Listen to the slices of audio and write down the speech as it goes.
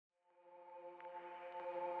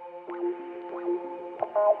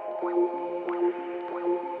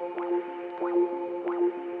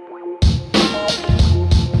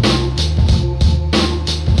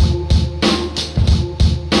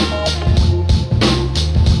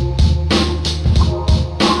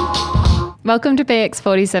Welcome to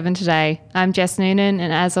BX47 today. I'm Jess Noonan,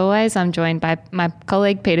 and as always, I'm joined by my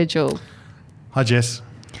colleague Peter Jewell. Hi, Jess.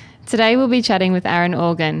 Today we'll be chatting with Aaron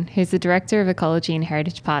Organ, who's the Director of Ecology and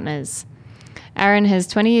Heritage Partners. Aaron has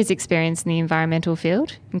 20 years' experience in the environmental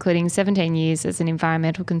field, including 17 years as an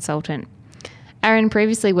environmental consultant. Aaron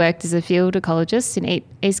previously worked as a field ecologist in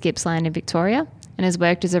East Gippsland in Victoria and has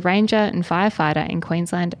worked as a ranger and firefighter in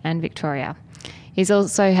Queensland and Victoria. He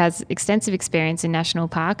also has extensive experience in national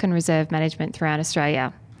park and reserve management throughout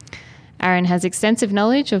Australia. Aaron has extensive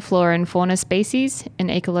knowledge of flora and fauna species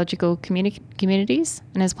and ecological communities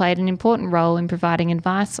and has played an important role in providing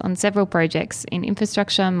advice on several projects in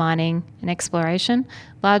infrastructure, mining and exploration,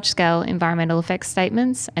 large-scale environmental effects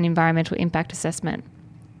statements and environmental impact assessment.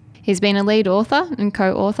 He's been a lead author and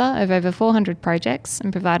co-author of over 400 projects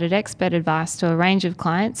and provided expert advice to a range of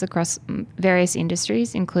clients across various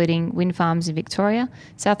industries, including wind farms in Victoria,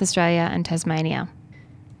 South Australia and Tasmania.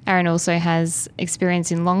 Aaron also has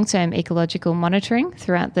experience in long-term ecological monitoring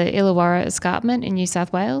throughout the Illawarra Escarpment in New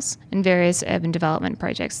South Wales and various urban development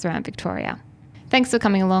projects throughout Victoria. Thanks for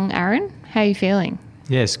coming along, Aaron. How are you feeling?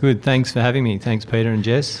 Yes, good. Thanks for having me. Thanks, Peter and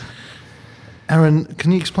Jess. Aaron,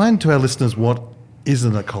 can you explain to our listeners what is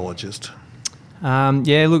an ecologist? An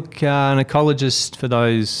ecologist, for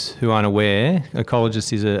those who aren't aware,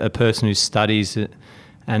 ecologist is a person who studies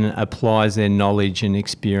and applies their knowledge and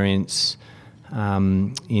experience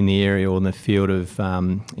in the area or in the field of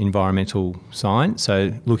environmental science.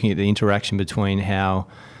 So looking at the interaction between how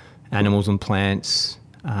animals and plants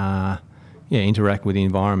interact with the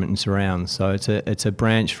environment and surrounds. So it's a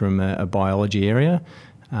branch from a biology area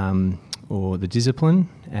or the discipline,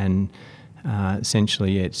 and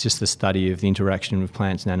essentially, it's just the study of the interaction of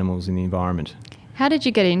plants and animals in the environment. How did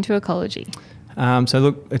you get into ecology? It's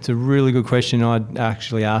a really good question. I'd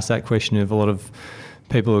actually asked that question of a lot of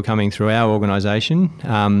people who are coming through our organisation.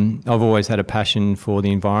 I've always had a passion for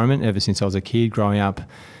the environment ever since I was a kid, growing up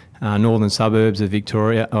northern suburbs of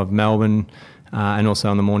Victoria, of Melbourne, and also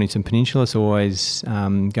on the Mornington Peninsula. So always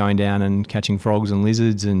going down and catching frogs and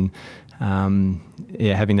lizards and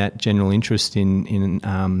having that general interest in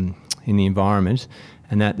the environment,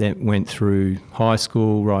 and that went through high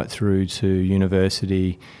school right through to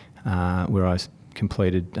university, where I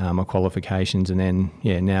completed my qualifications, and then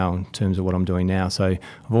now in terms of what I'm doing now. So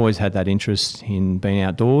I've always had that interest in being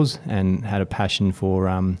outdoors and had a passion for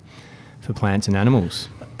plants and animals.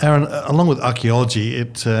 Aaron, along with archaeology,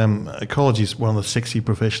 ecology is one of the sexy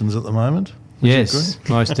professions at the moment. Yes,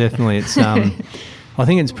 most definitely. It's I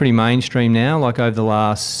think it's pretty mainstream now. Like over the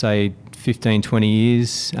last, say, 15, 20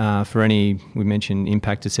 years, for we mentioned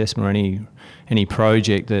impact assessment or any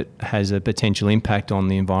project that has a potential impact on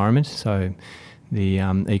the environment, so the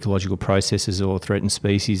ecological processes or threatened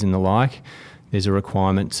species and the like, there's a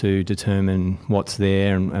requirement to determine what's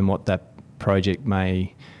there and what that project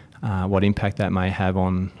what impact that may have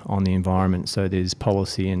on the environment. So there's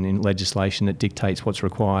policy and legislation that dictates what's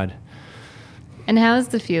required. And how has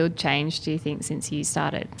the field changed, do you think, since you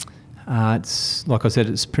started? It's like I said,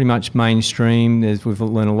 it's pretty much mainstream. We've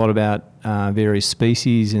learned a lot about various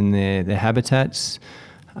species and their habitats.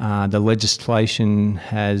 The legislation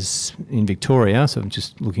has in Victoria, so I'm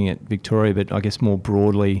just looking at Victoria, but I guess more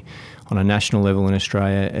broadly on a national level in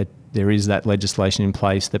Australia, there is that legislation in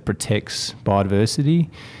place that protects biodiversity.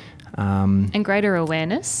 And greater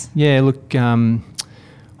awareness? Yeah, look, I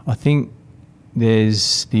think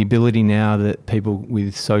there's the ability now that people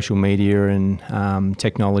with social media and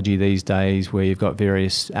technology these days, where you've got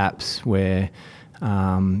various apps where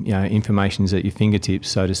information's at your fingertips,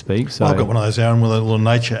 so to speak. So I've got one of those, Aaron, with a little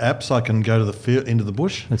nature app, so I can go to the field, into the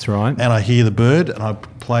bush. That's right. And I hear the bird, and I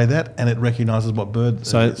play that, and it recognises what bird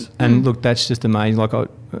it is. And look, that's just amazing. Like I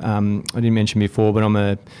didn't mention before, but I'm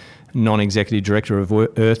a non-executive director of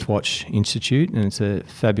Earthwatch Institute, and it's a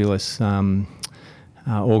fabulous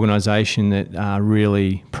organisation that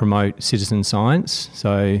really promote citizen science.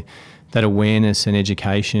 So that awareness and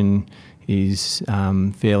education is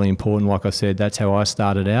fairly important. Like I said, that's how I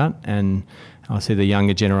started out, and I see the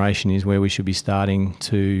younger generation is where we should be starting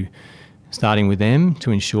with them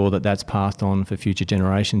to ensure that that's passed on for future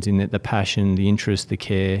generations, in that the passion, the interest, the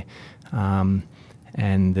care,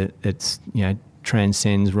 and that it's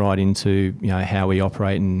transcends right into how we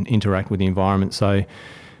operate and interact with the environment. So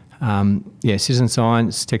citizen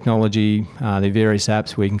science, technology, there are various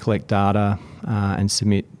apps where you can collect data and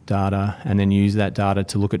submit data, and then use that data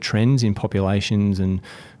to look at trends in populations and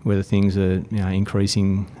whether things are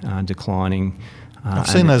increasing, declining. I've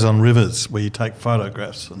seen those on rivers where you take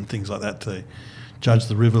photographs and things like that to judge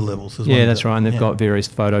the river levels. Yeah, that's right. And they've got various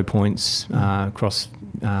photo points across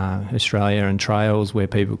Australia and trails where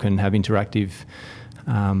people can have interactive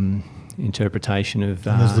interpretation of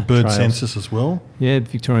and there's the bird trails. Census as well. Yeah,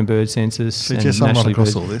 Victorian Bird Census. So Jess, I'm not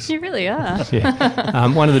across all this. You really are.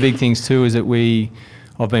 Yeah. One of the big things too is that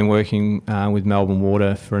I've been working with Melbourne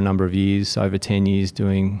Water for a number of years, over 10 years,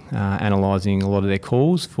 doing analysing a lot of their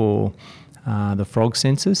calls for the frog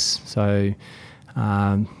census. So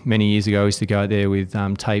many years ago, I used to go out there with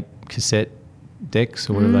tape cassette decks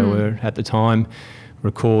or whatever they were at the time,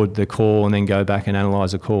 record the call and then go back and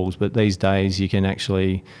analyse the calls. But these days you can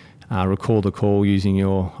actually record the call using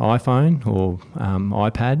your iPhone or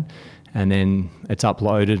iPad, and then it's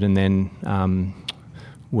uploaded, and then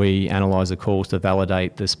we analyse the calls to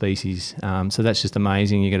validate the species. So that's just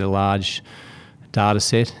amazing. You get a large data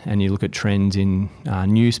set and you look at trends in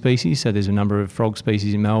new species. So there's a number of frog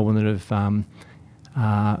species in Melbourne that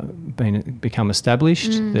have become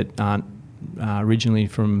established that aren't originally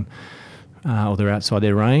from or they're outside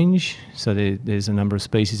their range. So there's a number of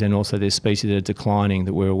species, and also there's species that are declining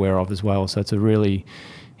that we're aware of as well. So it's a really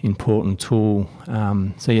important tool.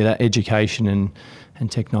 That education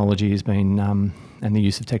and technology has been, and the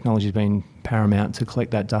use of technology has been paramount to collect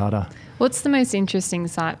that data. What's the most interesting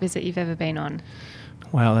site visit you've ever been on?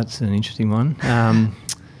 Wow, that's an interesting one.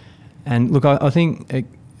 And look, I think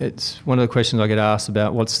it's one of the questions I get asked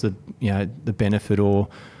about what's the benefit or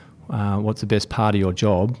what's the best part of your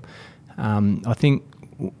job. I think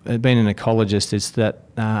being an ecologist is that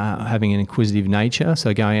having an inquisitive nature,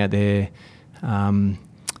 so going out there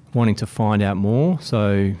wanting to find out more,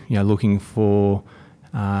 so looking for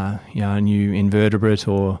a new invertebrate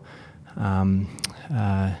or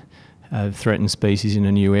a threatened species in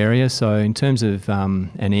a new area. So in terms of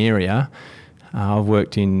an area, I've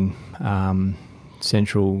worked in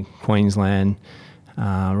central Queensland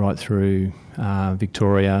right through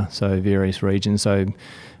Victoria, so various regions. So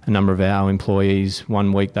a number of our employees,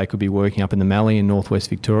 one week they could be working up in the Mallee in northwest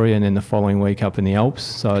Victoria, and then the following week up in the Alps.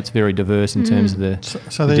 So it's very diverse in terms of the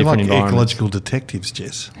So they're like ecological detectives,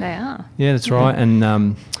 Jess. They are. Yeah, that's right. And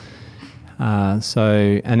and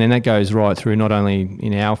then that goes right through not only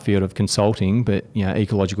in our field of consulting, but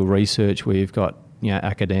ecological research, where you've got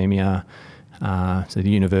academia, so the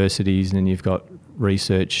universities, and then you've got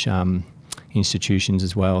research institutions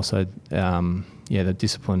as well. So the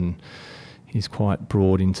discipline is quite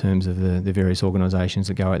broad in terms of the various organisations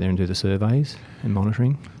that go out there and do the surveys and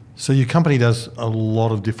monitoring. So your company does a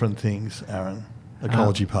lot of different things, Aaron.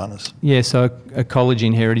 Ecology Partners. Yeah, so Ecology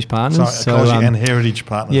and Heritage Partners. Sorry, Ecology and Heritage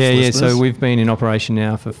Partners. Yeah. So we've been in operation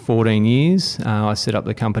now for 14 years. I set up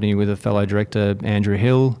the company with a fellow director, Andrew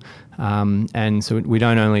Hill, and so we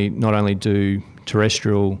not only do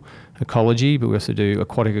terrestrial ecology, but we also do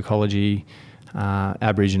aquatic ecology,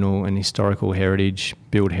 Aboriginal and historical heritage,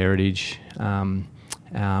 build heritage,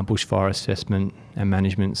 bushfire assessment and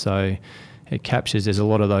management. So it captures, there's a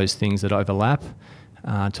lot of those things that overlap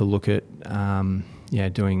to look at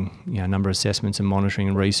doing a number of assessments and monitoring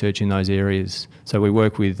and research in those areas. So we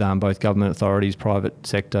work with both government authorities, private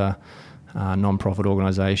sector, non-profit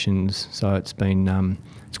organisations. So it's been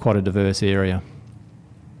it's quite a diverse area.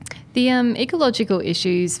 The ecological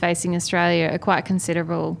issues facing Australia are quite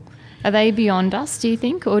considerable. Are they beyond us, do you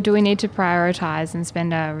think, or do we need to prioritise and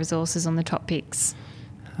spend our resources on the top picks?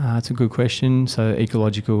 That's a good question. So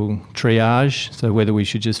ecological triage, so whether we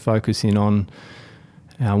should just focus in on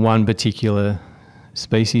one particular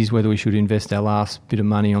species, whether we should invest our last bit of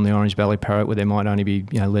money on the Orange Belly Parrot where there might only be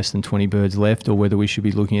less than 20 birds left, or whether we should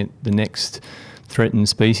be looking at the next threatened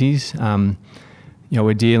species.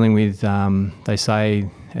 We're dealing with, they say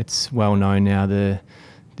it's well known now, the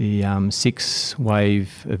sixth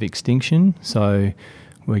wave of extinction. So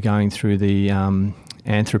we're going through the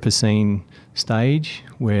Anthropocene stage,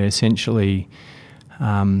 where essentially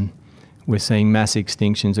we're seeing mass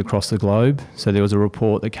extinctions across the globe. So there was a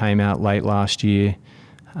report that came out late last year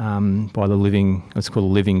by it's called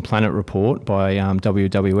the Living Planet Report by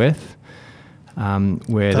WWF,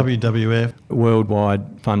 where WWF,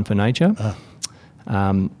 Worldwide Fund for Nature,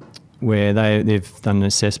 where they've done an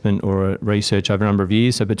assessment or a research over a number of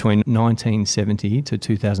years. So between 1970 to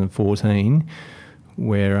 2014,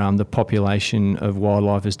 where the population of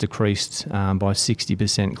wildlife has decreased by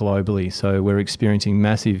 60% globally. So we're experiencing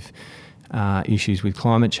massive issues with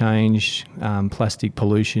climate change, plastic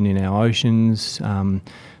pollution in our oceans,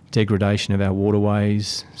 degradation of our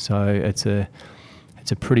waterways. So it's a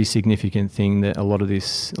pretty significant thing that a lot of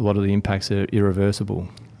the impacts are irreversible.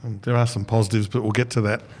 There are some positives, but we'll get to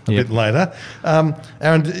that a bit later.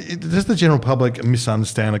 Aaron, does the general public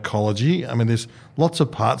misunderstand ecology? I mean, there's lots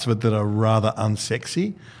of parts of it that are rather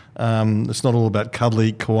unsexy. It's not all about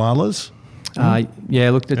cuddly koalas.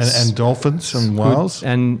 Look, and dolphins and whales.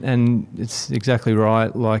 And it's exactly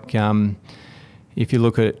right. Like, if you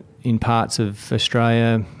look at in parts of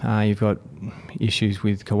Australia, you've got issues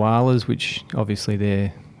with koalas, which obviously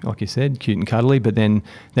they're, like you said, cute and cuddly, but then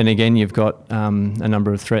again you've got a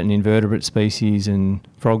number of threatened invertebrate species and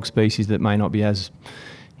frog species that may not be as,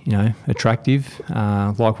 attractive.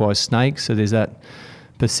 Likewise, snakes. So there's that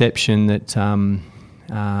perception that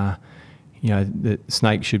that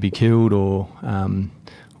snakes should be killed, or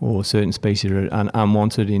certain species are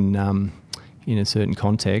unwanted in a certain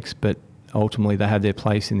context, but ultimately they have their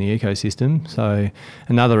place in the ecosystem. So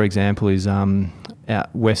another example is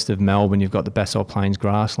out west of Melbourne, you've got the Basalt Plains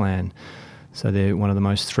grassland. So they're one of the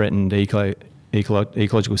most threatened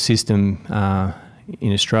ecological system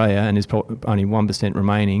in Australia, and there's only 1%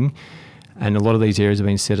 remaining. And a lot of these areas have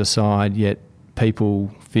been set aside, yet people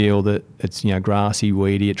feel that it's grassy,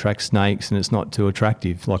 weedy, attracts snakes, and it's not too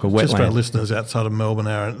attractive, like a wetland. Just for our listeners outside of Melbourne,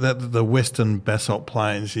 Aaron, the Western Basalt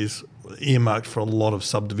Plains is earmarked for a lot of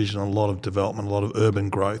subdivision, a lot of development, a lot of urban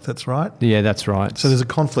growth. That's right? Yeah, that's right. So there's a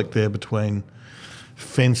conflict there between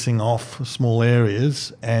fencing off small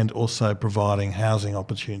areas and also providing housing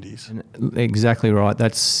opportunities. Exactly right.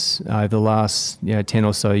 That's over the last 10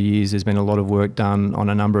 or so years, there's been a lot of work done on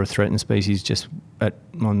a number of threatened species just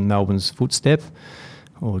on Melbourne's footstep,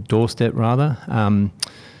 or doorstep rather.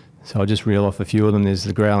 So I'll just reel off a few of them. There's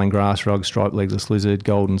the growling grass rug, striped legless lizard,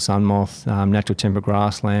 golden sun moth, natural timber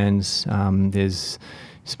grasslands. There's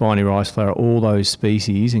spiny rice flower. All those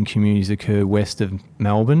species and communities occur west of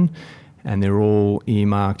Melbourne, and they're all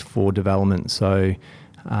earmarked for development. So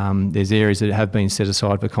there's areas that have been set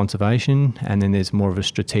aside for conservation, and then there's more of a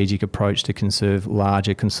strategic approach to conserve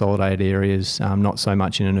larger consolidated areas, not so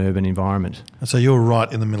much in an urban environment. And so you're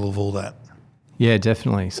right in the middle of all that? Yeah,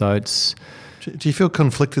 definitely. So it's... Do you feel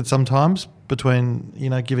conflicted sometimes between,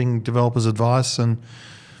 giving developers advice and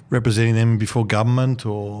representing them before government,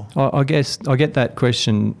 or? I guess I get asked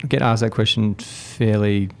that question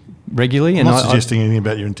fairly regularly. I'm not suggesting anything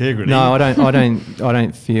about your integrity. No, I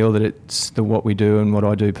don't feel that it's what we do and what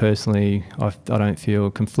I do personally. I don't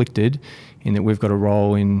feel conflicted in that we've got a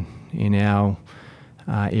role in our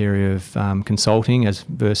area of consulting as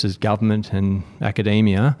versus government and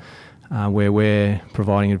academia. Where we're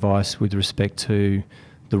providing advice with respect to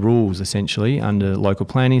the rules, essentially, under local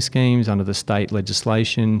planning schemes, under the state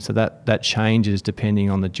legislation. So that changes depending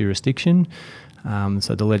on the jurisdiction.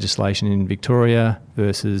 So the legislation in Victoria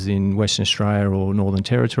versus in Western Australia or Northern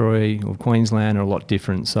Territory or Queensland are a lot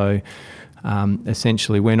different. So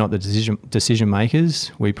essentially, we're not the decision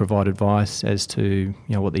makers. We provide advice as to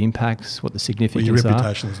what the impacts, what the significance are. Your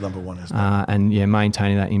reputation is number one, isn't it? And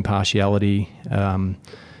maintaining that impartiality.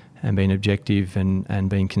 And being objective and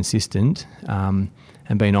being consistent, and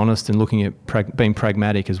being honest, and looking at being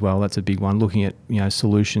pragmatic as well. That's a big one. Looking at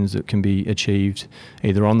solutions that can be achieved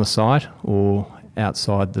either on the site or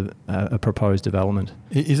outside a proposed development.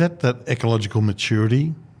 Is that ecological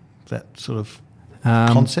maturity, that sort of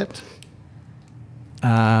concept? No,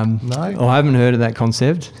 I haven't heard of that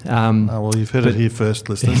concept. Well, you've heard it here first,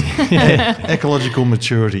 listeners. Ecological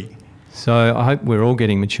maturity. So I hope we're all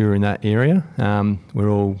getting mature in that area.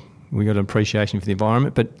 We've got an appreciation for the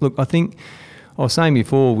environment. But look, I think I was saying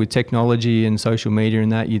before, with technology and social media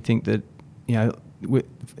and that, you'd think that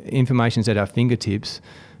information's at our fingertips,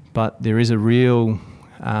 but there is a real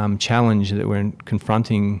challenge that we're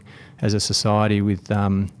confronting as a society with,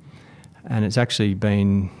 and it's actually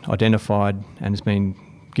been identified and it's been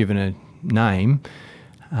given a name,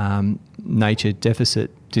 nature deficit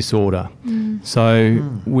disorder. So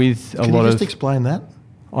with a Can lot you of... just explain that?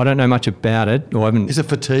 I don't know much about it. Or I haven't. Is it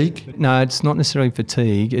fatigue? No, it's not necessarily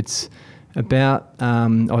fatigue. It's about,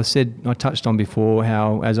 I touched on before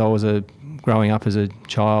how as I was growing up as a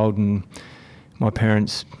child, and my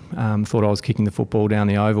parents thought I was kicking the football down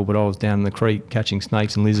the oval, but I was down in the creek catching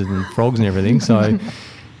snakes and lizards and frogs and everything. So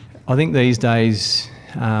I think these days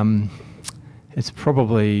it's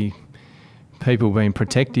probably people being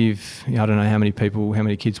protective. I don't know how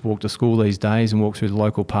many kids walk to school these days and walk through the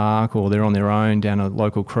local park, or they're on their own down a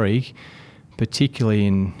local creek, particularly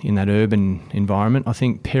in that urban environment. I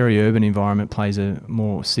think peri-urban environment plays a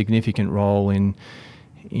more significant role in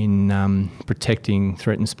protecting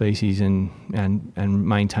threatened species and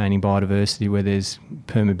maintaining biodiversity where there's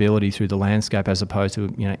permeability through the landscape as opposed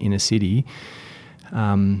to in a city.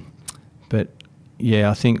 But yeah,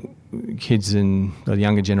 I think kids and the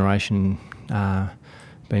younger generation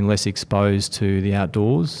being less exposed to the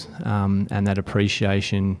outdoors, and that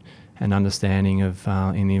appreciation and understanding of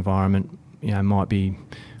in the environment, might be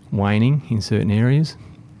waning in certain areas.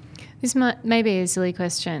 This may be a silly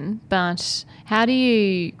question, but how do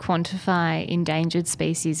you quantify endangered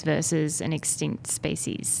species versus an extinct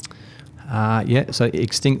species? So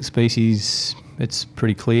extinct species, it's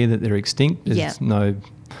pretty clear that they're extinct. There's no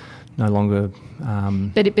longer...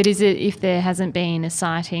 But is it if there hasn't been a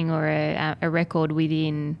sighting or a record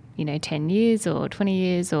within 10 years or 20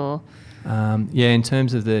 years or? In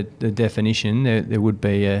terms of the definition, there would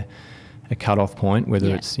be a cut-off point,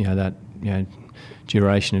 whether it's that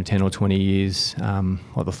duration of 10 or 20 years,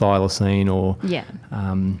 like the thylacine or...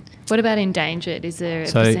 What about endangered? Is there a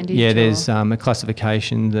percentage? Yeah, there's a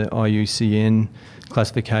classification, the IUCN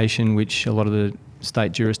classification, which a lot of the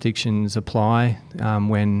state jurisdictions apply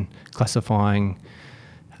when classifying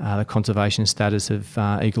the conservation status of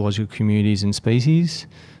ecological communities and species.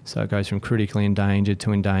 So it goes from critically endangered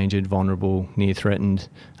to endangered, vulnerable, near threatened,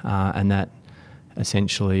 and that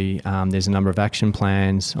essentially there's a number of action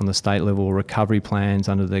plans on the state level, recovery plans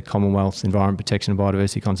under the Commonwealth Environment Protection and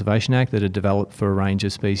Biodiversity Conservation Act that are developed for a range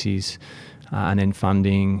of species, and then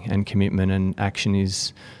funding and commitment and action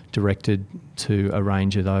is directed to a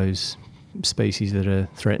range of those species that are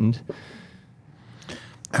threatened.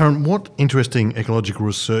 Aaron, what interesting ecological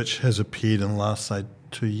research has appeared in the last, say,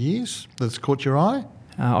 2 years that's caught your eye?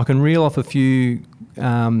 I can reel off a few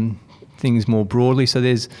things more broadly. So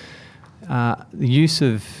there's the use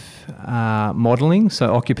of modelling,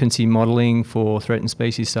 so occupancy modelling for threatened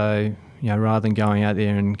species. So, rather than going out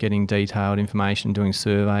there and getting detailed information, doing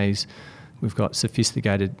surveys, we've got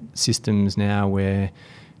sophisticated systems now where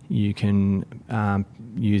you can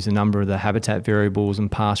use a number of the habitat variables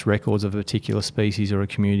and past records of a particular species or a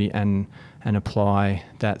community and apply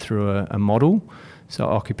that through a model. So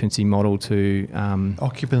occupancy model to...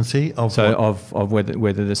 occupancy of so what? of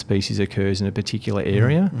whether the species occurs in a particular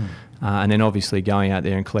area. And then obviously going out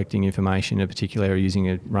there and collecting information in a particular area using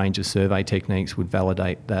a range of survey techniques would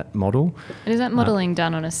validate that model. And is that modelling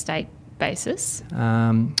done on a state basis?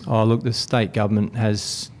 The state government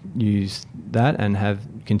has used that and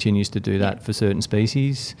continues to do that for certain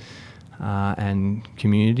species and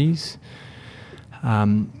communities.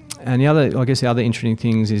 And the other interesting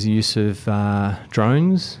things is the use of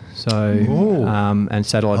drones, and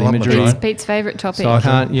satellite imagery. Pete's favourite topic. So I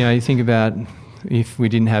can't, you think about if we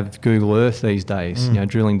didn't have Google Earth these days,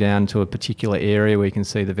 drilling down to a particular area where you can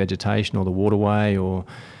see the vegetation or the waterway or,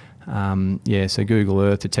 so Google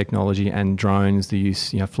Earth, the technology, and drones, the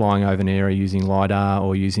use, flying over an area using LiDAR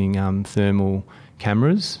or using thermal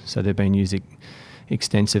cameras. So they've been used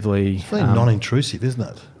extensively. It's really non-intrusive, isn't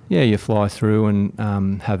it? Yeah, you fly through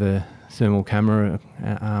and have a thermal camera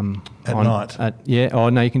at night. You can.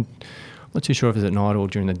 I'm not too sure if it's at night or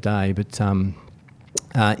during the day, but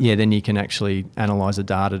then you can actually analyse the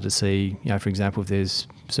data to see, for example, if there's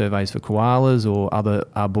surveys for koalas or other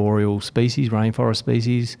arboreal species, rainforest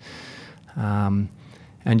species, and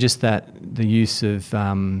just that the use of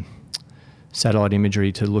satellite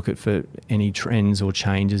imagery to look at for any trends or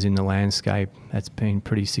changes in the landscape, that's been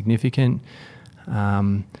pretty significant.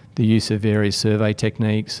 The use of various survey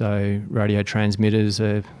techniques, so radio transmitters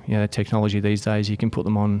are technology these days. You can put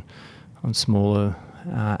them on smaller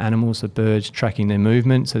animals, so birds, tracking their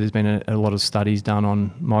movement. So there's been a lot of studies done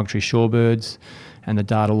on migratory shorebirds and the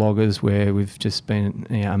data loggers where we've just been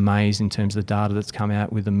amazed in terms of the data that's come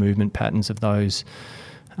out with the movement patterns of those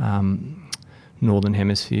Northern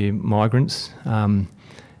Hemisphere migrants. And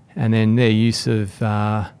then their use of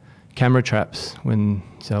camera traps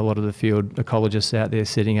so a lot of the field ecologists out there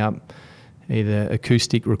setting up either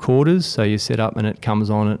acoustic recorders, so you set up and it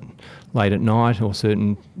comes on late at night or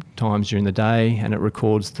certain times during the day and it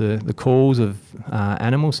records the calls of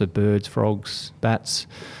animals, so birds, frogs, bats,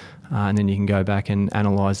 and then you can go back and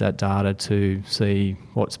analyse that data to see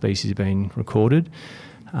what species have been recorded.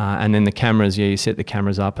 And then the cameras, you set the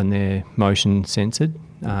cameras up and they're motion censored,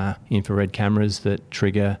 infrared cameras that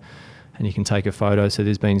trigger and you can take a photo. So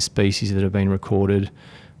there's been species that have been recorded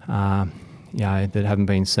that haven't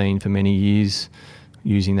been seen for many years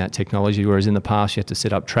using that technology, whereas in the past you had to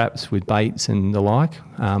set up traps with baits and the like.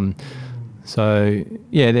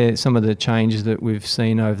 There's some of the changes that we've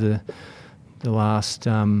seen over the last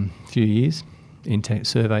few years in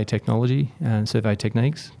survey technology and survey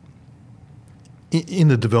techniques. In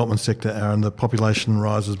the development sector, Aaron, the population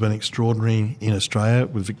rise has been extraordinary in Australia,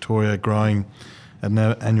 with Victoria growing at an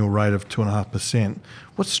annual rate of 2.5%.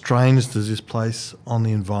 What strains does this place on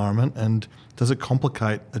the environment, and does it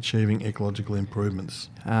complicate achieving ecological improvements?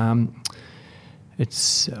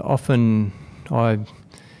 It's often, I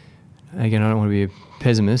don't want to be a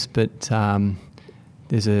pessimist, but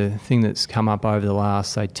there's a thing that's come up over the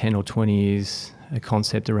last, say, 10 or 20 years, a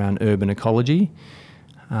concept around urban ecology.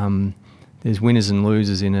 There's winners and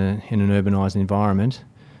losers in an urbanised environment.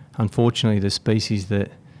 Unfortunately, the species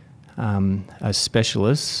that are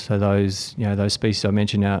specialists, so those species I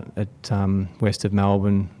mentioned out at west of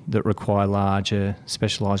Melbourne that require larger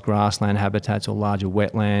specialised grassland habitats or larger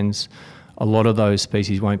wetlands, a lot of those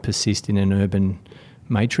species won't persist in an urban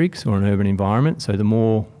matrix or an urban environment. So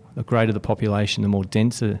the greater the population, the more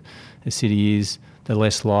denser a city is, the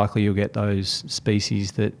less likely you'll get those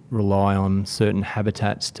species that rely on certain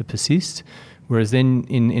habitats to persist. Whereas then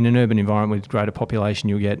in an urban environment with greater population,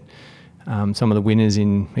 you'll get some of the winners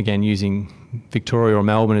in, again, using Victoria or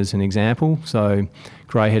Melbourne as an example. So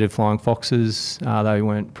grey-headed flying foxes, they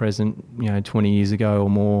weren't present 20 years ago or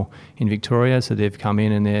more in Victoria, so they've come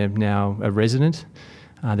in and they're now a resident.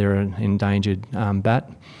 They're an endangered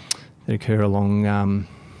bat that occur along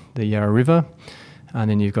the Yarra River. And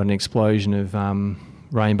then you've got an explosion of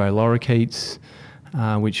rainbow lorikeets,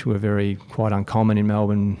 which were quite uncommon in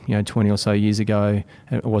Melbourne 20 or so years ago.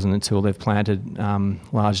 It wasn't until they've planted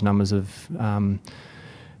large numbers of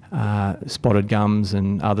spotted gums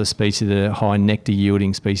and other species that are high nectar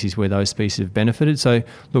yielding species where those species have benefited. So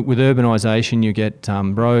look, with urbanisation you get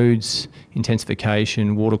roads,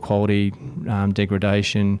 intensification, water quality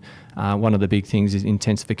degradation. One of the big things is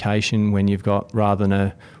intensification when you've got, rather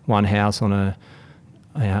than one house on a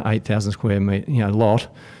 8,000 square metre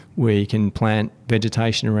lot, where you can plant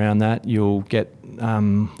vegetation around that, you'll get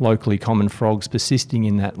locally common frogs persisting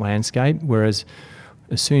in that landscape. Whereas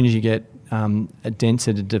as soon as you get a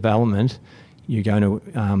denser development, you're going to,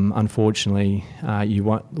 unfortunately, a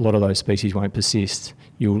lot of those species won't persist.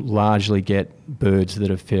 You'll largely get birds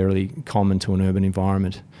that are fairly common to an urban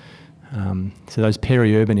environment. So those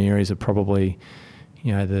peri-urban areas are probably,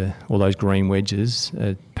 all those green wedges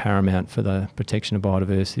are paramount for the protection of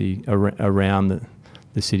biodiversity around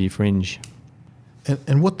the city fringe.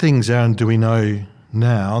 And what things, Aaron, do we know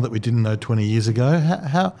now that we didn't know 20 years ago?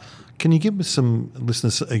 How can you give us some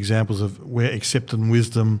listeners examples of where accepted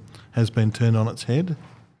wisdom has been turned on its head?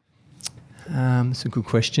 That's a good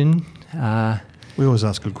question. We always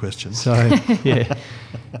ask good questions. So, yeah.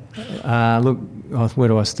 Look, where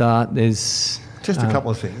do I start? There's just a couple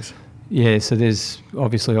of things. Yeah, so there's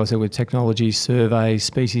obviously, I said, with technology, surveys,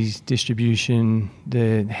 species distribution,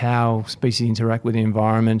 how species interact with the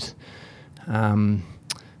environment,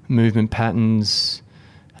 movement patterns,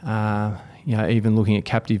 even looking at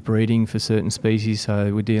captive breeding for certain species.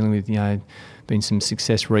 So we're dealing with, been some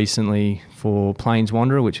success recently for plains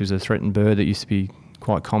wanderer, which was a threatened bird that used to be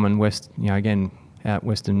quite common out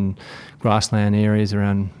western grassland areas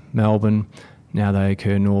around Melbourne. Now they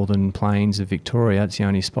occur northern plains of Victoria. It's the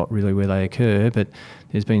only spot really where they occur, but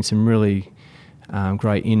there's been some really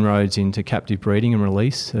great inroads into captive breeding and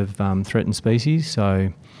release of threatened species.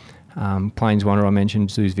 So plains wanderer, I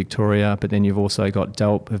mentioned, Zoos Victoria, but then you've also got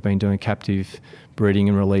DELP have been doing captive breeding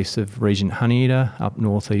and release of Regent honeyeater up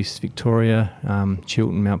northeast Victoria,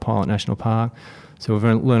 Chiltern, Mount Pilot National Park. So we've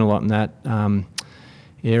learned a lot in that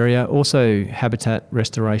area. Also habitat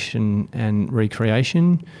restoration and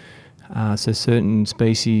recreation. So certain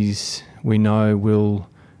species we know will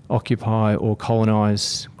occupy or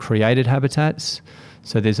colonise created habitats.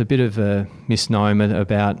 So there's a bit of a misnomer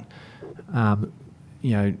about,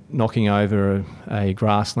 knocking over a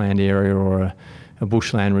grassland area or a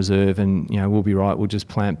bushland reserve and, we'll be right, we'll just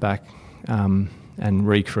plant back and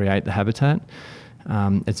recreate the habitat.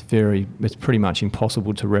 It's pretty much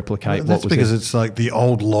impossible to replicate. That's because it's like the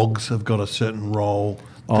old logs have got a certain role.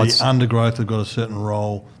 The undergrowth have got a certain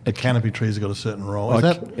role. The canopy trees have got a certain role.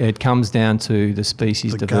 It comes down to the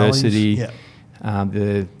species diversity,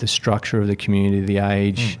 the structure of the community, the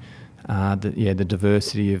age, the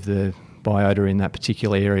diversity of the biota in that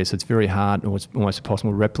particular area. So it's very hard, or it's almost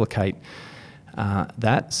impossible to replicate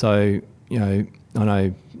that. So I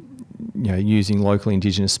know using local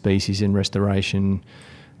indigenous species in restoration,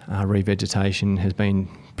 revegetation has been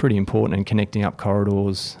pretty important in connecting up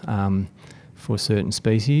corridors for certain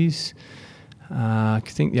species. I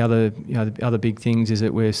think the other big things is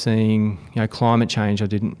that we're seeing climate change. I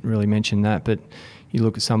didn't really mention that, but you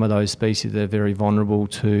look at some of those species that are very vulnerable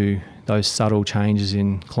to those subtle changes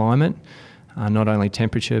in climate, not only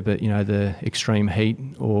temperature, but the extreme heat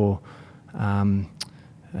or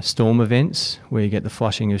storm events where you get the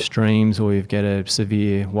flushing of streams, or you get a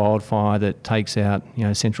severe wildfire that takes out,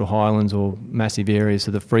 Central Highlands or massive areas.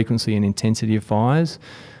 So the frequency and intensity of fires,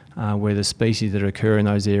 where the species that occur in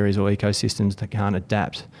those areas or ecosystems that can't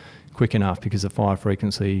adapt quick enough because the fire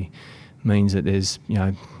frequency means that there's,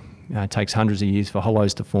 it takes hundreds of years for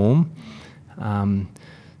hollows to form. We're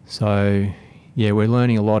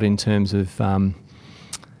learning a lot in terms of,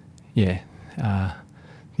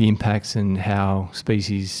 the impacts and how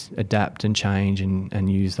species adapt and change and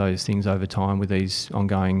use those things over time with these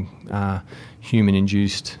ongoing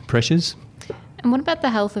human-induced pressures. And what about the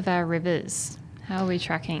health of our rivers? How are we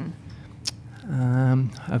tracking?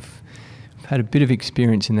 I've had a bit of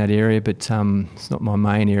experience in that area, but it's not my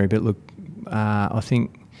main area. But look, I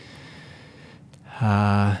think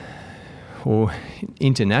or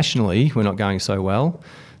internationally, we're not going so well.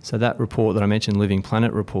 So that report that I mentioned, Living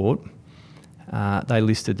Planet report, they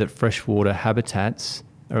listed that freshwater habitats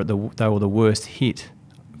they were the worst hit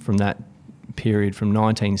from that period from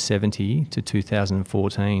 1970 to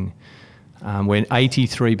 2014, when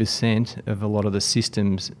 83% of a lot of the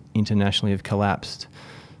systems internationally have collapsed.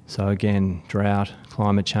 So again, drought,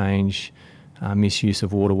 climate change, misuse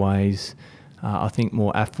of waterways. I think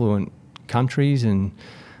more affluent countries and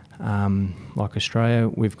like Australia,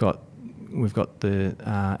 we've got the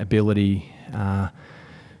ability,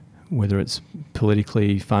 whether it's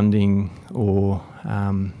politically funding or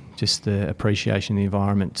just the appreciation of the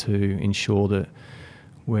environment, to ensure that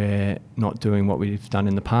we're not doing what we've done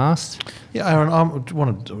in the past. Yeah, Aaron, I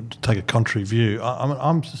want to take a contrary view.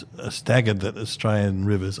 I'm staggered that Australian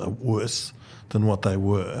rivers are worse than what they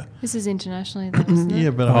were. This is internationally, though, isn't it?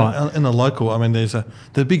 Yeah, but in the local, there's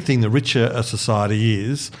the big thing. The richer a society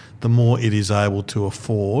is, the more it is able to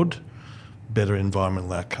afford better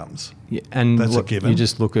environmental outcomes. Yeah, and that's a given. You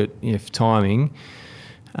just look at timing.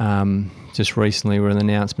 Just recently, there was an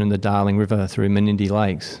announcement in the Darling River through Menindee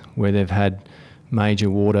Lakes, where they've had major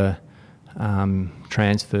water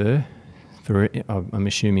transfer for, I'm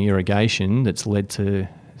assuming, irrigation, that's led to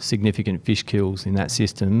significant fish kills in that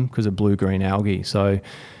system because of blue-green algae. So,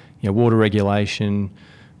 water regulation,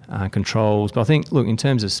 controls. But I think, look, in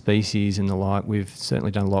terms of species and the like, we've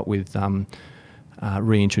certainly done a lot with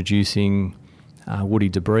reintroducing woody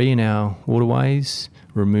debris in our waterways,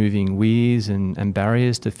 removing weirs and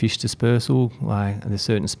barriers to fish dispersal. There's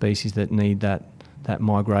certain species that need that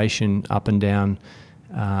migration up and down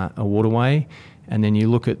a waterway. And then you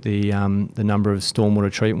look at the number of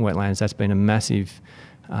stormwater treatment wetlands. That's been a massive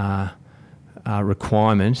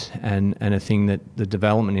requirement and a thing that the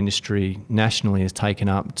development industry nationally has taken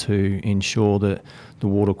up to ensure that the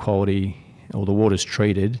water quality or the water's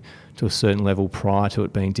treated to a certain level prior to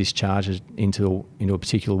it being discharged into a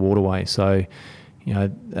particular waterway. So,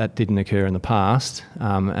 that didn't occur in the past,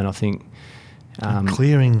 and I think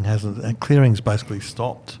clearing's basically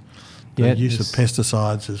stopped. The use of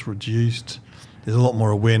pesticides is reduced. There's a lot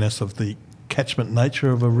more awareness of the catchment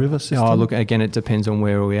nature of a river system. Oh, look, again, it depends on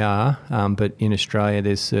where we are, but in Australia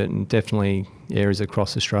there's definitely areas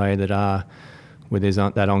across Australia where there's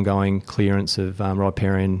that ongoing clearance of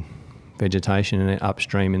riparian vegetation and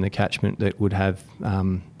upstream in the catchment that would have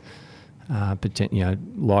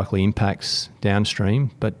likely impacts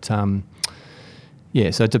downstream. But so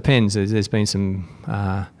it depends. There's been some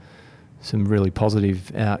really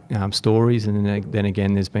positive stories, and then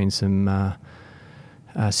again there's been some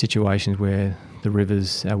situations where the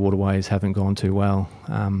rivers, our waterways, haven't gone too well,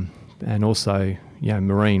 and also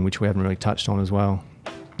marine, which we haven't really touched on as well.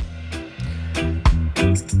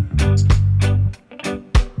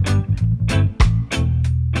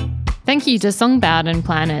 Thank you to Song Bowden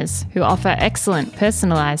Planners, who offer excellent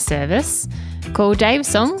personalised service. Call Dave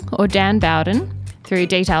Song or Dan Bowden through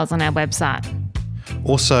details on our website.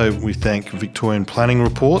 Also, we thank Victorian Planning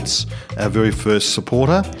Reports, our very first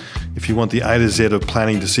supporter. If you want the A to Z of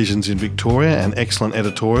planning decisions in Victoria and excellent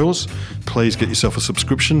editorials, please get yourself a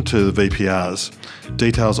subscription to the VPRs.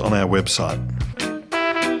 Details on our website.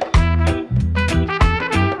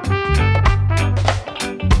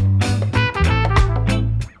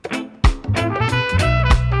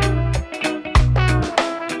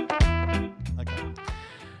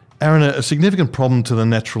 Aaron, a significant problem to the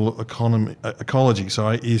natural ecology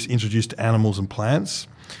is introduced animals and plants.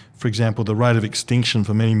 For example, the rate of extinction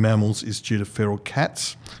for many mammals is due to feral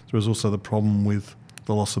cats. There is also the problem with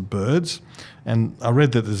the loss of birds. And I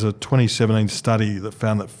read that there's a 2017 study that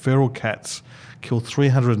found that feral cats kill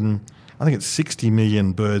 60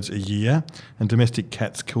 million birds a year, and domestic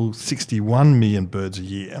cats kill 61 million birds a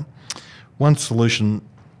year. One solution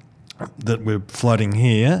that we're floating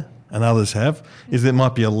here and others have, is there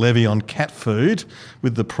might be a levy on cat food,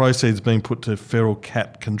 with the proceeds being put to feral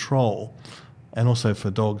cat control, and also for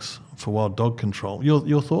dogs, for wild dog control.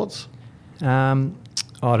 Your thoughts?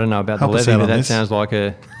 I don't know about Help the us levy, out but on that this. sounds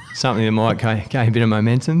like something that might gain a bit of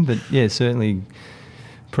momentum. But yeah, certainly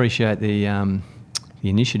appreciate the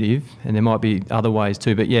initiative, and there might be other ways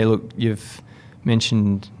too. But yeah, look, you've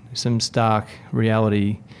mentioned some stark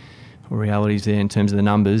realities there in terms of the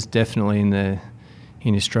numbers. Definitely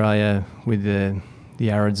in Australia with the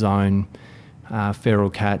arid zone, feral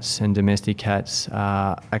cats and domestic cats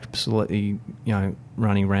are absolutely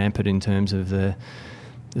running rampant in terms of the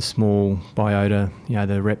small biota,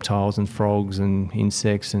 the reptiles and frogs and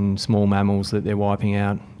insects and small mammals that they're wiping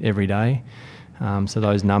out every day. So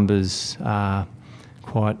those numbers are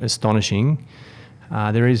quite astonishing.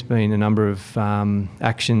 There has been a number of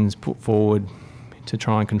actions put forward to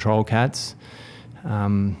try and control cats.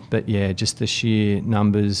 But yeah, just the sheer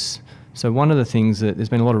numbers. So one of the things that there's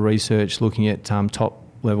been a lot of research looking at top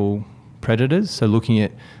level predators, so looking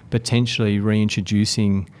at potentially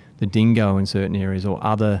reintroducing the dingo in certain areas or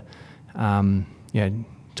other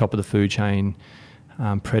top of the food chain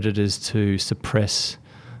predators to suppress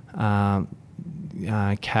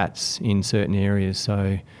cats in certain areas.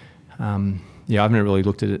 So I haven't really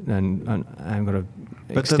looked at it and I haven't got a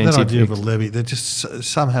But that idea of a levy, they're just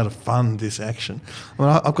somehow to fund this action. I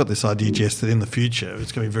mean, I've got this idea, Jess, that in the future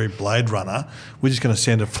it's going to be very Blade Runner. We're just going to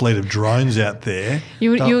send a fleet of drones out there.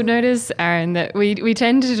 You'll notice, Aaron, that we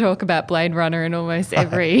tend to talk about Blade Runner in almost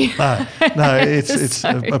every... No, it's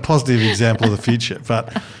a positive example of the future.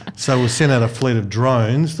 But so we'll send out a fleet of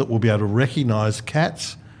drones that will be able to recognise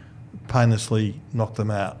cats, painlessly knock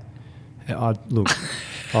them out. Look...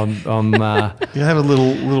 I'm you have a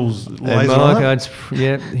little laser on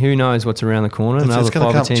it? Who knows what's around the corner? Another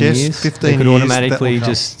 5 or 10 years, 15 they could years, automatically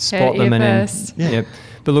just spot them and then. Yeah.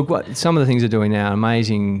 But look, some of the things they're doing now,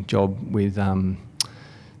 amazing job with some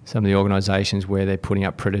of the organisations where they're putting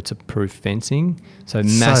up predator-proof fencing. So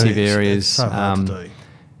massive areas. It's so hard to do.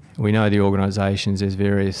 We know the organisations. There's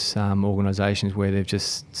various organisations where they've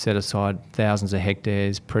just set aside thousands of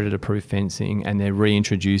hectares, predator-proof fencing, and they're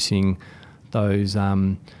reintroducing those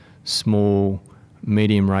small,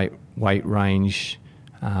 medium weight range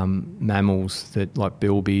mammals that like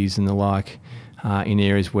bilbies and the like in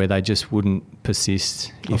areas where they just wouldn't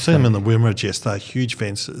persist. I've seen them in the Wimmera, Jess. They're huge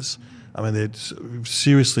fences. I mean, they're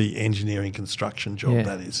seriously engineering construction job,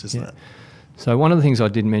 that is, isn't it? So one of the things I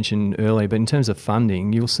did mention earlier, but in terms of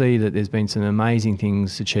funding, you'll see that there's been some amazing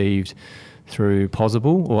things achieved through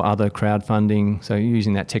Pozible or other crowdfunding. So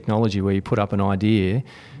using that technology where you put up an idea.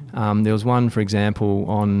 There was one, for example,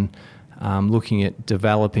 on looking at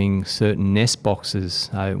developing certain nest boxes.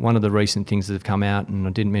 One of the recent things that have come out, and I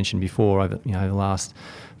didn't mention before, over the last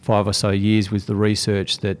 5 or so years, was the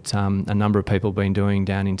research that a number of people have been doing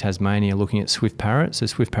down in Tasmania, looking at swift parrots. So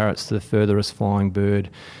swift parrots are the furthest flying bird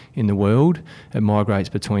in the world. It migrates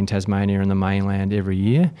between Tasmania and the mainland every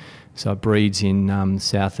year. So it breeds in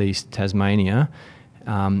southeast Tasmania.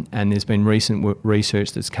 And there's been recent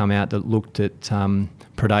research that's come out that looked at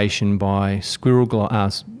predation by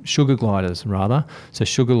sugar gliders, rather. So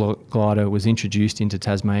sugar glider was introduced into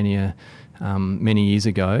Tasmania many years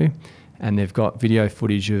ago, and they've got video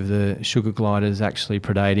footage of the sugar gliders actually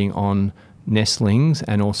predating on nestlings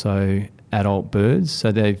and also adult birds.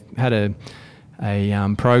 So they've had a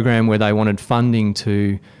program where they wanted funding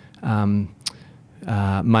to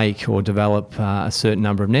make or develop a certain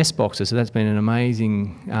number of nest boxes. So that's been an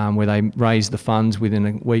amazing, where they raised the funds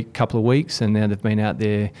within couple of weeks, and now they've been out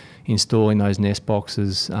there installing those nest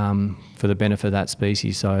boxes for the benefit of that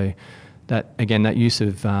species. So that use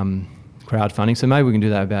of crowdfunding. So maybe we can do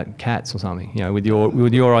that about cats or something. With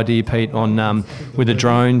your idea, Pete, on with the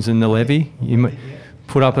drones and the levy.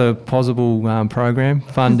 Put up a possible program,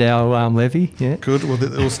 fund our levy. Yeah. Good. Well,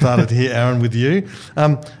 it all started here, Aaron, with you.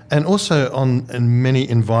 And also on many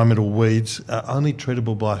environmental weeds are only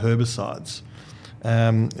treatable by herbicides.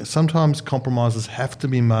 Sometimes compromises have to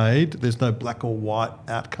be made. There's no black or white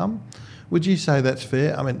outcome. Would you say that's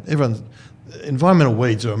fair? I mean, environmental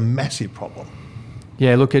weeds are a massive problem.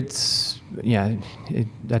 Yeah, look, you're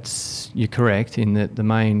correct in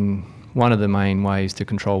that one of the main ways to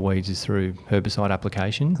control weeds is through herbicide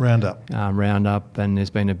application. Roundup, and there's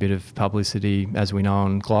been a bit of publicity, as we know,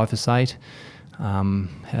 on glyphosate, how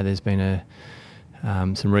there's been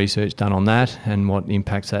some research done on that and what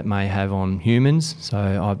impacts that may have on humans. So,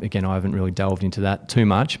 I haven't really delved into that too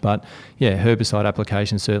much, but yeah, herbicide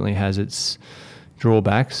application certainly has its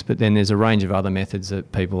drawbacks, but then there's a range of other methods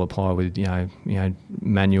that people apply with,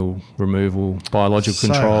 manual removal, biological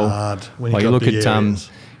control. So hard when you look at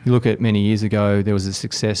you look at many years ago, there was a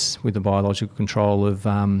success with the biological control of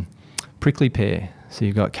prickly pear. So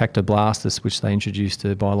you've got Cactoblastis, which they introduced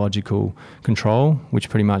to biological control, which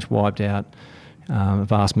pretty much wiped out a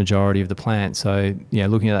vast majority of the plant. So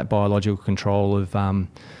looking at that biological control of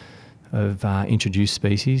introduced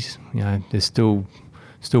species, they're still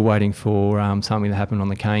waiting for something to happen on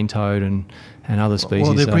the cane toad and other species.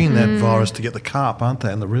 Well, they're bringing that virus to get the carp, aren't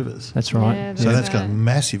they, in the rivers? That's right. Yeah, So that's got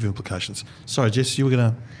massive implications. Sorry, Jess, you were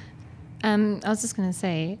going to... I was just going to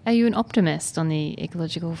say, are you an optimist on the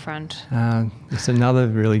ecological front? It's another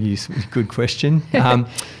really good question.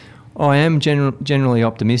 I am generally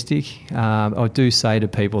optimistic. I do say to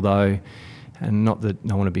people, though, and not that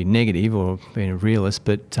I want to be negative or being a realist,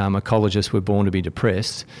 but ecologists were born to be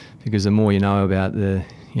depressed, because the more you know about the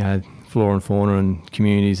flora and fauna and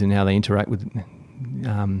communities and how they interact with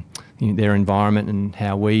their environment and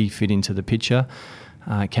how we fit into the picture,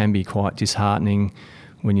 it can be quite disheartening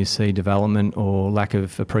when you see development or lack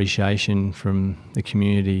of appreciation from the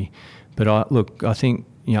community. But I think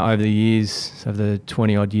over the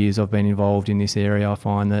 20 odd years I've been involved in this area, I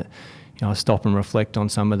find that I stop and reflect on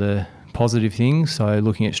some of the positive things. So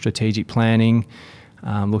looking at strategic planning,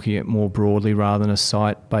 looking at more broadly rather than a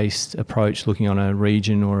site-based approach, looking on a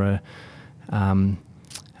region or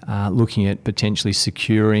looking at potentially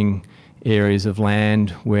securing areas of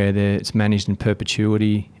land where it's managed in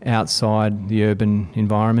perpetuity outside the urban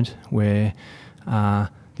environment, where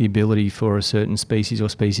the ability for a certain species or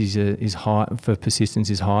species is high, for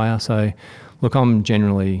persistence is higher. So, look, I'm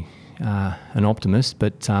generally an optimist,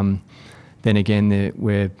 but then again,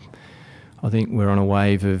 I think we're on a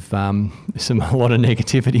wave of a lot of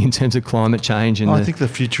negativity in terms of climate change. And I think the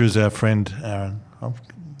future is our friend, Aaron.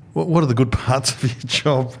 What are the good parts of your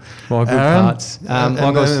job, good Aaron? Parts. And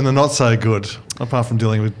the not so good, apart from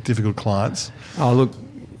dealing with difficult clients? Oh, look,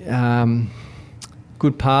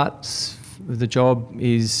 good parts of the job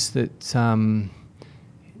is that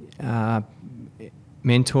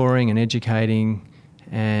mentoring and educating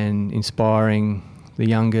and inspiring the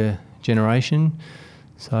younger generation.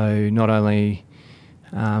 So not only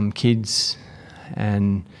kids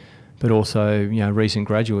but also recent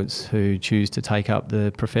graduates who choose to take up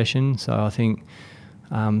the profession. So I think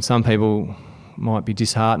some people might be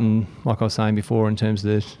disheartened, like I was saying before, in terms of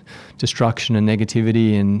the destruction and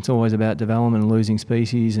negativity, and it's always about development and losing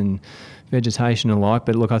species and vegetation and like.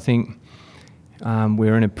 But look, I think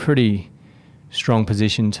we're in a pretty strong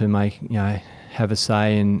position to have a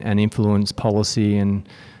say and influence policy and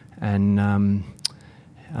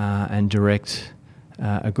direct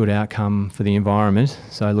a good outcome for the environment.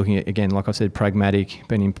 So looking at, again, like I said, pragmatic,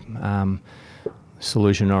 being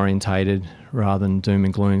solution orientated rather than doom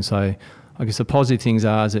and gloom. So I guess the positive things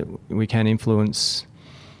are is that we can influence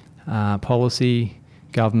policy,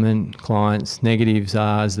 government, clients. Negatives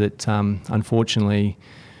are is that unfortunately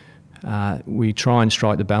we try and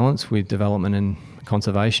strike the balance with development and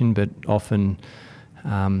conservation, but often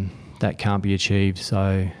that can't be achieved.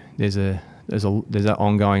 So there's an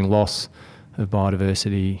ongoing loss of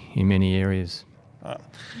biodiversity in many areas.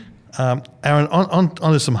 Aaron, on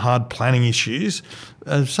to some hard planning issues.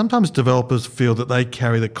 Sometimes developers feel that they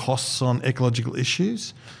carry the costs on ecological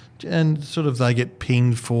issues, and sort of they get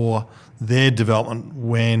pinged for their development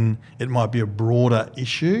when it might be a broader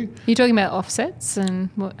issue. You're talking about offsets and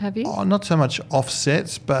what have you? Oh, not so much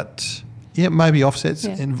offsets, but maybe offsets,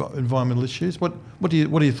 environmental issues. What are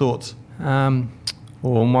your thoughts? Well,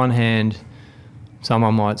 on one hand,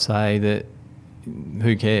 someone might say that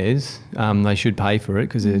who cares? They should pay for it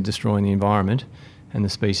because they're destroying the environment and the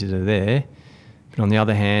species are there. But on the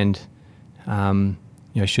other hand,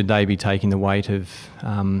 should they be taking the weight of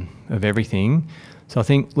everything? So I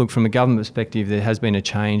think, look, from a government perspective, there has been a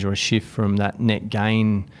change or a shift from that net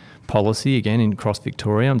gain policy, again, across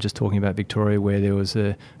Victoria. I'm just talking about Victoria, where there was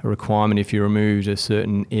a requirement if you removed a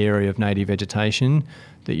certain area of native vegetation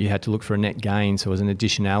that you had to look for a net gain. So it was an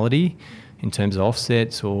additionality in terms of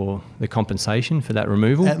offsets or the compensation for that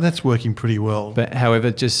removal. And that's working pretty well. But however,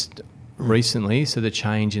 just recently, so the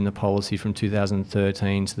change in the policy from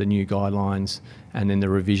 2013 to the new guidelines and then the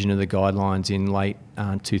revision of the guidelines in late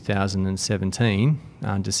 2017,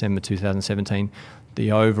 December 2017,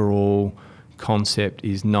 the overall concept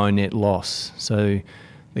is no net loss. So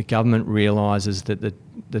the government realises that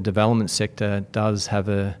the development sector does have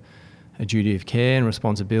a duty of care and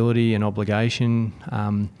responsibility and obligation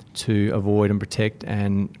to avoid and protect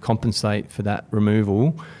and compensate for that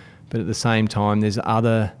removal. But at the same time, there's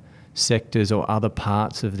other sectors or other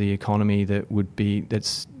parts of the economy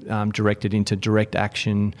that's directed into direct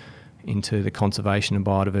action into the conservation of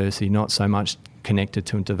biodiversity, not so much connected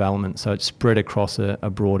to development. So it's spread across a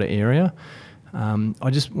broader area. I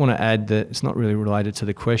just want to add that it's not really related to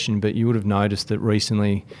the question, but you would have noticed that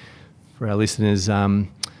recently, for our listeners, when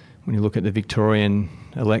you look at the Victorian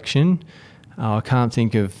election, I can't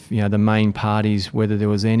think of the main parties, whether there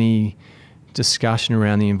was any discussion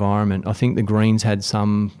around the environment. I think the Greens had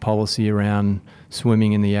some policy around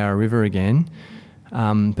swimming in the Yarra River again,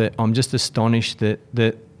 but I'm just astonished that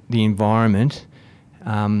the environment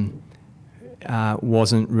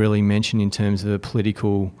wasn't really mentioned in terms of a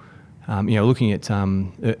political, looking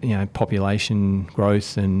at population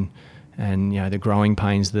growth and the growing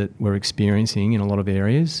pains that we're experiencing in a lot of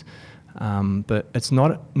areas. But it's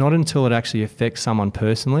not until it actually affects someone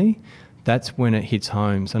personally, that's when it hits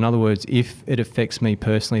home. So in other words, if it affects me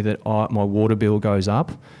personally, that my water bill goes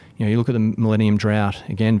up. You look at the Millennium Drought,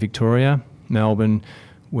 again, Victoria, Melbourne,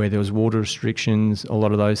 where there was water restrictions, a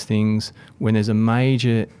lot of those things. When there's a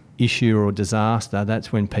major issue or disaster,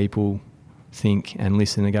 that's when people think and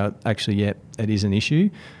listen and go, actually, yeah, it is an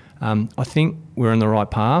issue. I think we're on the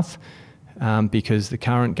right path because the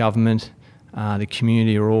current government, the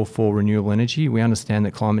community are all for renewable energy. We understand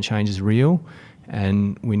that climate change is real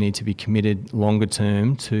and we need to be committed longer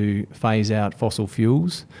term to phase out fossil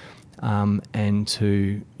fuels and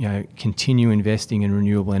to continue investing in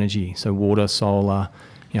renewable energy. So water, solar,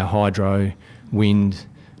 hydro, wind,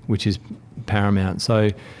 which is paramount. So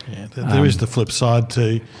there is the flip side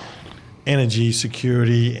to energy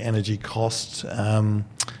security, energy costs.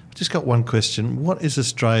 Just got one question. What is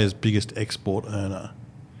Australia's biggest export earner?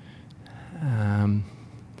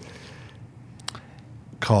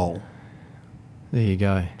 Coal. There you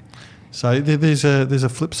go. So there's a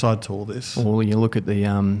flip side to all this. Or you look at the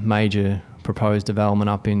major proposed development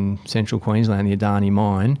up in central Queensland, the Adani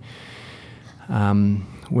mine,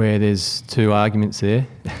 where there's two arguments there.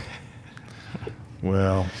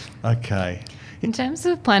 Well, okay. In terms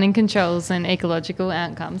of planning controls and ecological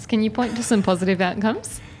outcomes, can you point to some positive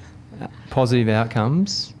outcomes? Positive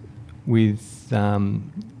outcomes with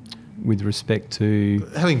respect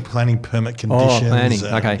to having planning permit conditions. Oh, planning.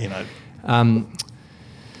 Okay.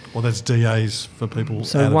 Well, that's DAs for people.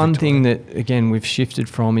 So one thing that again we've shifted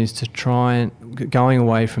from is to try and going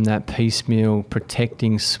away from that piecemeal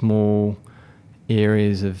protecting small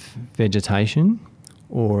areas of vegetation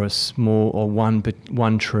or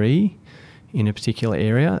one tree in a particular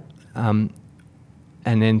area, and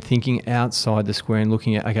then thinking outside the square and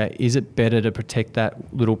looking at, okay, is it better to protect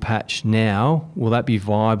that little patch now? Will that be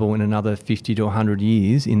viable in another 50 to 100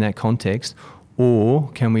 years in that context? Or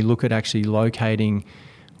can we look at actually locating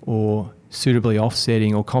or suitably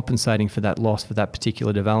offsetting or compensating for that loss for that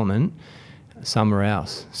particular development somewhere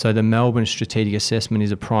else? So the Melbourne Strategic Assessment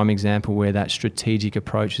is a prime example where that strategic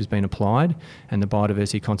approach has been applied and the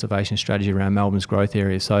biodiversity conservation strategy around Melbourne's growth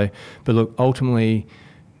areas. So, but look, ultimately,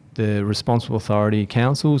 the responsible authority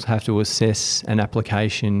councils have to assess an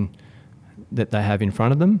application that they have in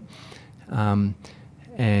front of them,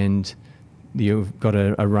 and you've got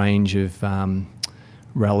a range of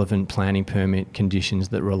relevant planning permit conditions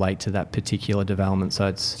that relate to that particular development. So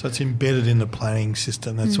it's embedded in the planning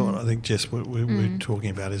system. That's what I think, Jess, we're talking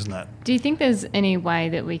about, isn't it? Do you think there's any way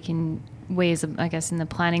that we as I guess in the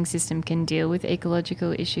planning system, can deal with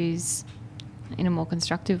ecological issues in a more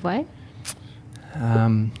constructive way? Are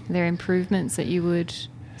there improvements that you would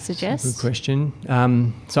suggest? Good question.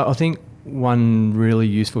 So I think one really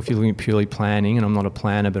useful, if you're looking at purely planning, and I'm not a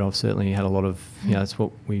planner, but I've certainly had a lot of,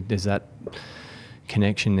 there's that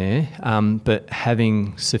connection there, but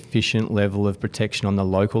having sufficient level of protection on the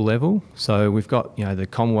local level. So we've got, the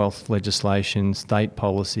Commonwealth legislation, state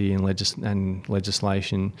policy and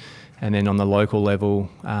legislation, and then on the local level,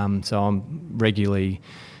 so I'm regularly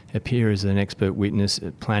appear as an expert witness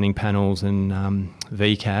at planning panels and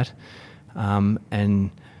VCAT,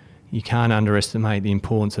 and you can't underestimate the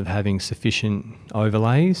importance of having sufficient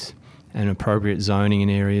overlays and appropriate zoning in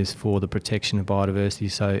areas for the protection of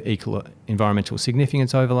biodiversity, so environmental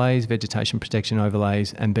significance overlays, vegetation protection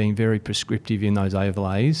overlays, and being very prescriptive in those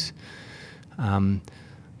overlays,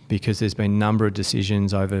 because there's been a number of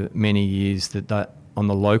decisions over many years that on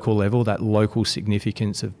the local level, that local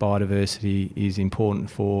significance of biodiversity is important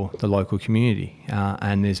for the local community,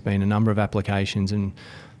 and there's been a number of applications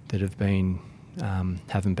that have been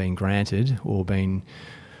haven't been granted or been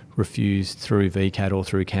refused through VCAT or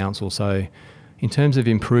through council. So in terms of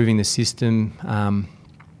improving the system, I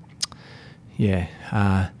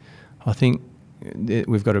think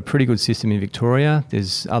we've got a pretty good system in Victoria.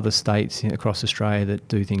 There's other states across Australia that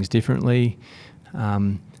do things differently.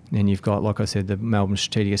 Then you've got, like I said, the Melbourne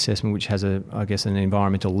Strategic Assessment, which has an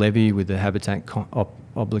environmental levy with the habitat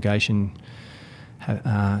obligation.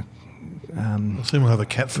 Soon we'll have a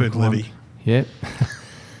cat food levy. Yep.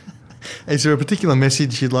 Is there a particular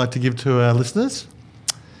message you'd like to give to our listeners?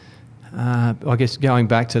 I guess going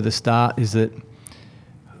back to the start is that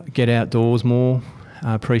get outdoors more,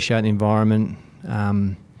 appreciate the environment,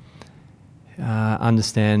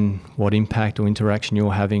 understand what impact or interaction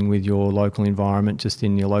you're having with your local environment just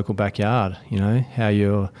in your local backyard,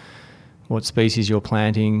 what species you're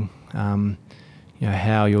planting,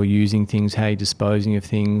 how you're using things, how you're disposing of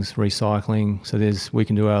things, recycling. So we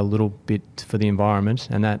can do our little bit for the environment,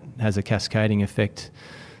 and that has a cascading effect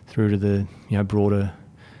through to the broader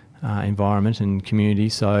environment and community.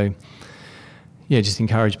 So just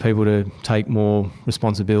encourage people to take more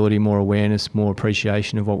responsibility, more awareness, more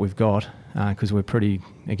appreciation of what we've got, because we're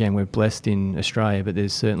blessed in Australia, but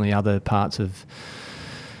there's certainly other parts of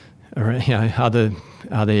other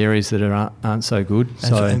areas that aren't so good.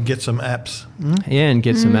 And get some apps. And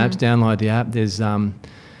get some apps. Download the app.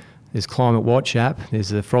 There's Climate Watch app. There's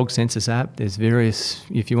the Frog Census app. There's various.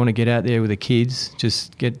 If you want to get out there with the kids,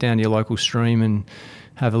 just get down to your local stream and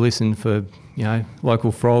have a listen for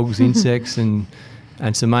local frogs, insects, and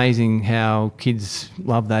it's amazing how kids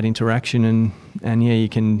love that interaction. And you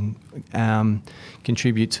can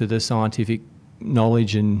contribute to the scientific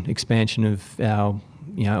knowledge and expansion of our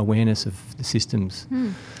awareness of the systems.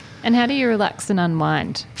 And how do you relax and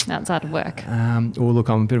unwind outside of work? Look,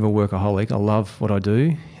 I'm a bit of a workaholic. I love what I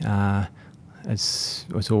do. It's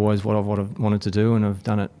always what I've wanted to do, and I've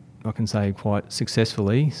done it, I can say, quite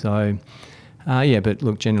successfully. So, but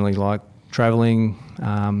look, generally like travelling,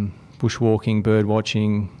 bushwalking, bird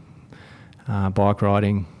watching, bike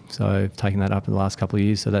riding. So I've taken that up in the last couple of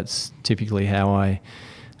years. So that's typically how I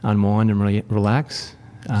unwind and relax.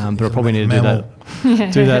 But I probably need to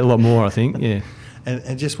do that a lot more, I think. Yeah.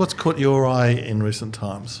 And Jess, what's caught your eye in recent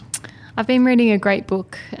times? I've been reading a great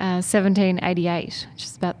book, 1788, which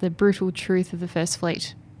is about the brutal truth of the First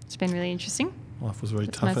Fleet. It's been really interesting. Life was very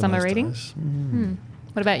That's tough my in summer those reading. days.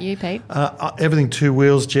 What about you, Pete? Everything two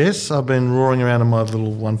wheels, Jess. I've been roaring around on my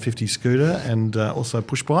little 150 scooter and also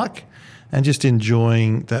push bike, and just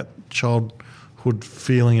enjoying that childhood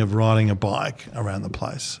feeling of riding a bike around the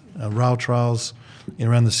place. Rail trails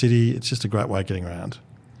around the city, it's just a great way of getting around.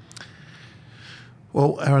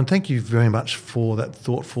 Well, Aaron, thank you very much for that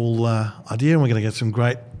thoughtful idea, and we're going to get some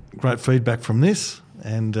great feedback from this.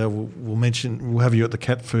 And we'll have you at the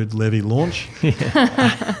Cat Food Levy launch.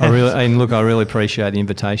 I really appreciate the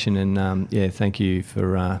invitation, and thank you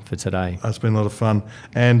for today. It's been a lot of fun.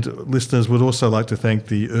 And listeners, would also like to thank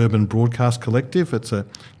the Urban Broadcast Collective. It's a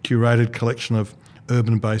curated collection of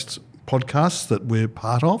urban-based podcasts that we're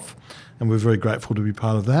part of, and we're very grateful to be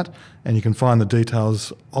part of that. And you can find the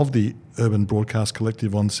details of the Urban Broadcast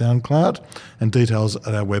Collective on SoundCloud and details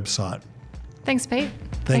at our website. Thanks, Pete.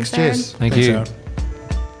 Thanks, Aaron. Jess. Thanks, you. Aaron.